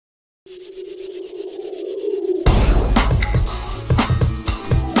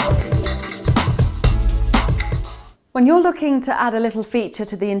When you're looking to add a little feature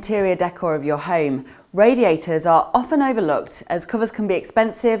to the interior decor of your home, radiators are often overlooked as covers can be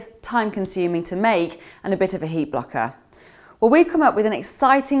expensive, time-consuming to make and a bit of a heat blocker. Well, we've come up with an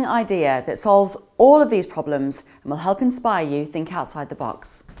exciting idea that solves all of these problems and will help inspire you to think outside the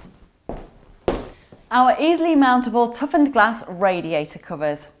box. Our easily mountable toughened glass radiator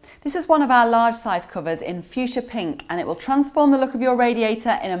covers. This is one of our large size covers in Fuchsia pink, and it will transform the look of your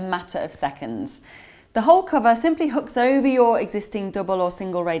radiator in a matter of seconds. The whole cover simply hooks over your existing double or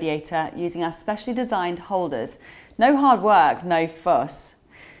single radiator using our specially designed holders. No hard work, no fuss.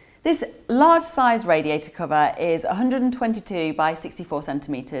 This large size radiator cover is 122 by 64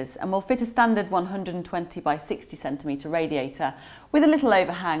 centimetres and will fit a standard 120 by 60 centimetre radiator with a little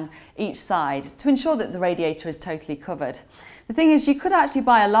overhang each side to ensure that the radiator is totally covered. The thing is, you could actually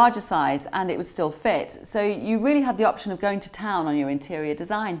buy a larger size and it would still fit, so you really have the option of going to town on your interior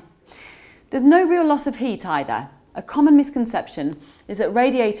design. There's no real loss of heat either. A common misconception is that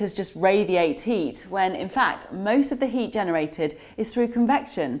radiators just radiate heat, when in fact most of the heat generated is through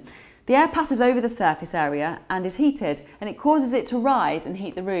convection. The air passes over the surface area and is heated, and it causes it to rise and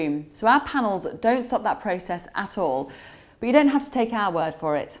heat the room. So our panels don't stop that process at all, but you don't have to take our word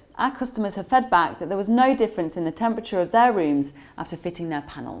for it. Our customers have fed back that there was no difference in the temperature of their rooms after fitting their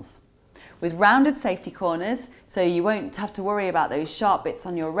panels. With rounded safety corners, so you won't have to worry about those sharp bits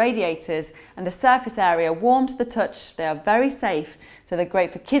on your radiators, and a surface area warm to the touch, they are very safe, so they're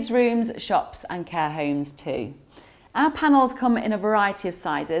great for kids' rooms, shops and care homes too. Our panels come in a variety of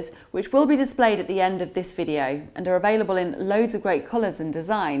sizes, which will be displayed at the end of this video, and are available in loads of great colours and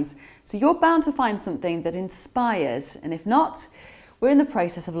designs, so you're bound to find something that inspires, and if not, we're in the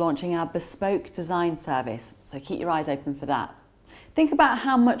process of launching our bespoke design service, so keep your eyes open for that. Think about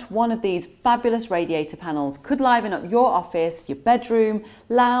how much one of these fabulous radiator panels could liven up your office, your bedroom,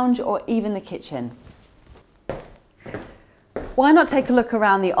 lounge or even the kitchen. Why not take a look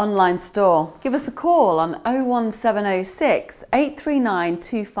around the online store? Give us a call on 01706 839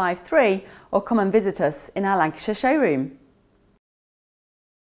 253 or come and visit us in our Lancashire showroom.